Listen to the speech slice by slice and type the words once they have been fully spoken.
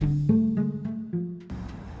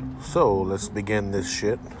So let's begin this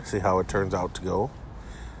shit, see how it turns out to go.